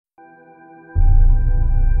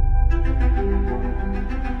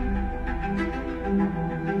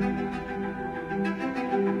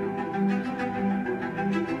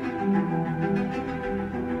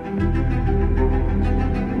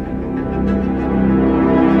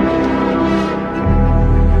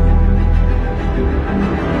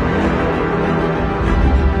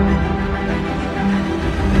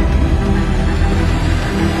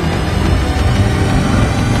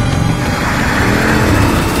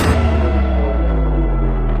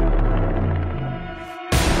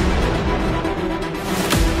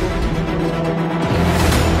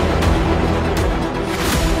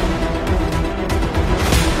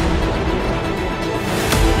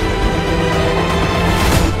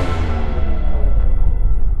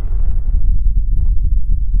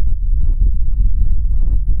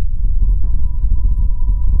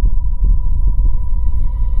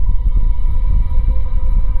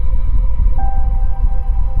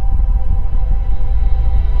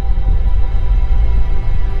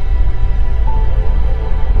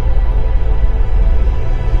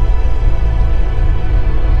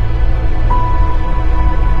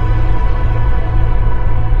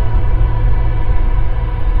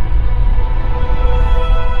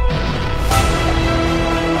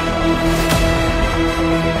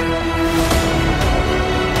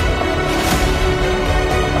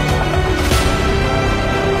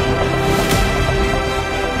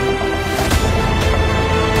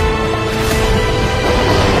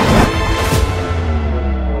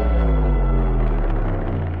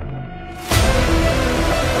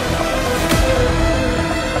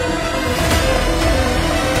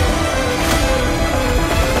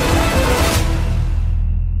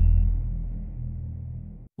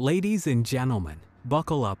Ladies and gentlemen,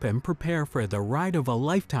 buckle up and prepare for the ride of a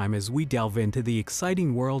lifetime as we delve into the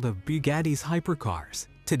exciting world of Bugatti's hypercars.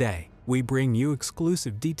 Today, we bring you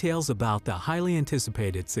exclusive details about the highly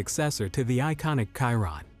anticipated successor to the iconic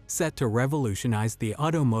Chiron, set to revolutionize the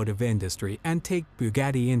automotive industry and take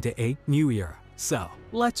Bugatti into a new era. So,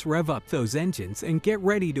 let's rev up those engines and get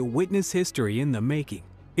ready to witness history in the making.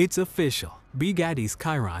 It's official. Bugatti's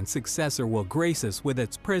Chiron successor will grace us with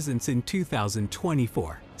its presence in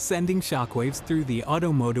 2024, sending shockwaves through the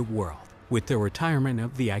automotive world. With the retirement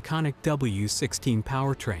of the iconic W16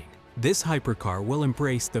 powertrain, this hypercar will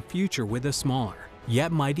embrace the future with a smaller,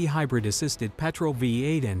 yet mighty hybrid-assisted petrol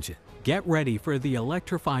V8 engine. Get ready for the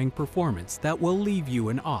electrifying performance that will leave you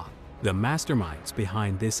in awe. The masterminds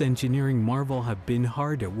behind this engineering marvel have been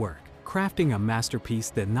hard at work, crafting a masterpiece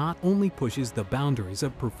that not only pushes the boundaries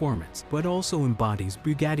of performance but also embodies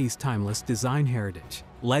Bugatti's timeless design heritage.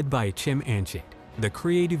 Led by Chim Anchit, the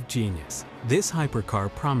creative genius, this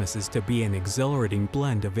hypercar promises to be an exhilarating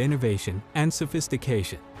blend of innovation and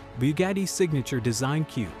sophistication. Bugatti's signature design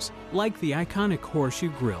cues, like the iconic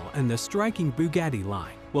horseshoe grille and the striking Bugatti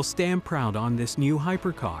line, will stand proud on this new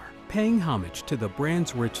hypercar, paying homage to the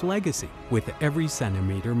brand's rich legacy. With every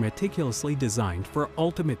centimeter meticulously designed for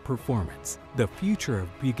ultimate performance, the future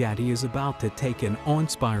of Bugatti is about to take an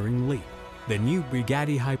awe-inspiring leap. The new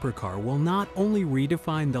Bugatti hypercar will not only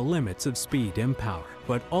redefine the limits of speed and power,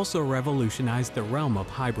 but also revolutionize the realm of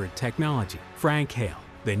hybrid technology. Frank Hale,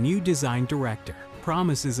 the new design director,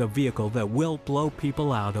 promises a vehicle that will blow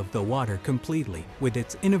people out of the water completely with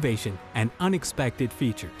its innovation and unexpected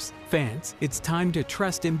features. Fans, it's time to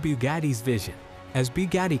trust in Bugatti's vision. As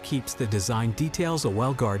Bugatti keeps the design details a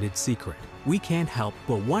well-guarded secret, we can't help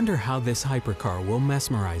but wonder how this hypercar will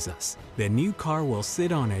mesmerize us. The new car will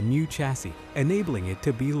sit on a new chassis, enabling it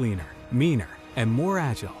to be leaner, meaner, and more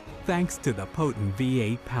agile, thanks to the potent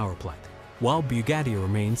V8 power plant. While Bugatti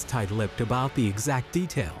remains tight-lipped about the exact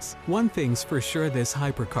details, one thing's for sure: this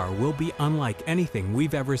hypercar will be unlike anything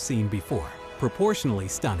we've ever seen before. Proportionally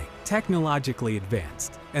stunning, technologically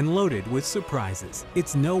advanced, and loaded with surprises.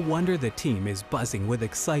 It's no wonder the team is buzzing with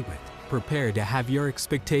excitement. Prepare to have your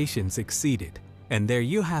expectations exceeded. And there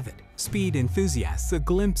you have it, speed enthusiasts, a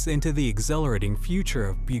glimpse into the exhilarating future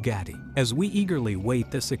of Bugatti. As we eagerly wait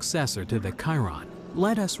the successor to the Chiron,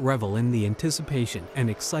 let us revel in the anticipation and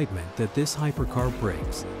excitement that this hypercar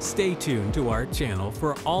brings. Stay tuned to our channel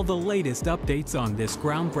for all the latest updates on this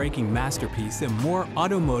groundbreaking masterpiece and more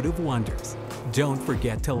automotive wonders. Don't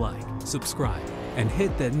forget to like, subscribe, and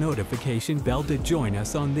hit that notification bell to join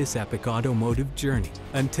us on this epic automotive journey.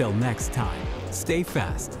 Until next time, stay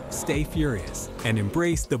fast, stay furious, and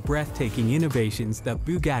embrace the breathtaking innovations that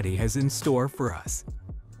Bugatti has in store for us.